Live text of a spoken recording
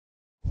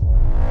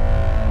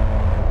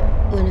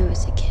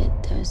was a kid,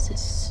 there was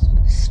this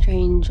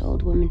strange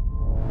old woman.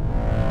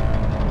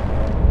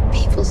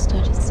 People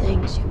started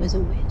saying she was a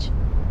witch.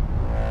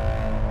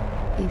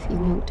 If you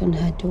knocked on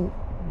her door,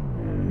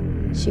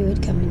 she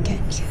would come and get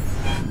you.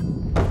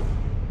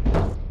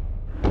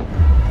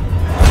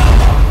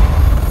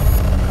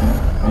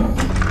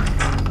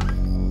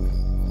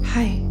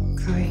 Hi,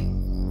 Chloe.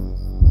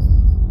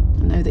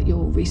 I know that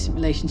your recent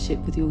relationship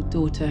with your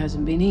daughter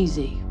hasn't been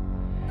easy.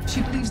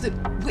 She believes that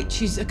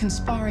witches are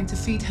conspiring to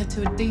feed her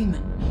to a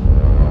demon.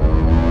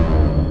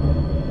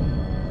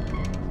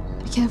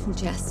 Be careful,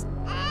 Jess.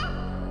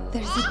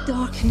 There's a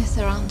darkness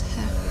around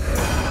her.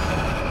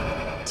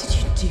 Did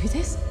you do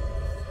this?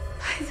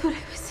 I thought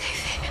I was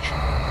safe.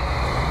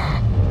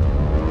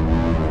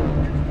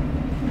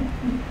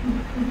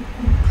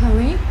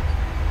 Chloe?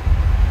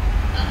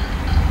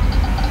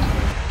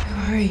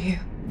 Who are you?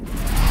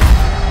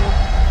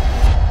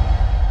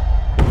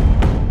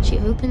 She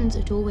opens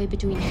a doorway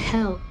between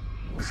hell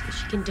so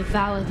she can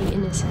devour the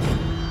innocent.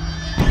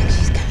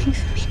 She's coming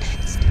for me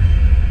next.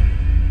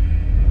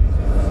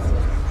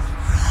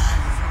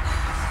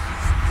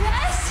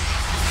 Jess!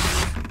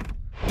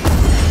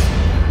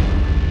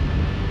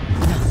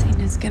 Nothing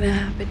is gonna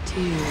happen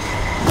to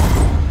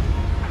you.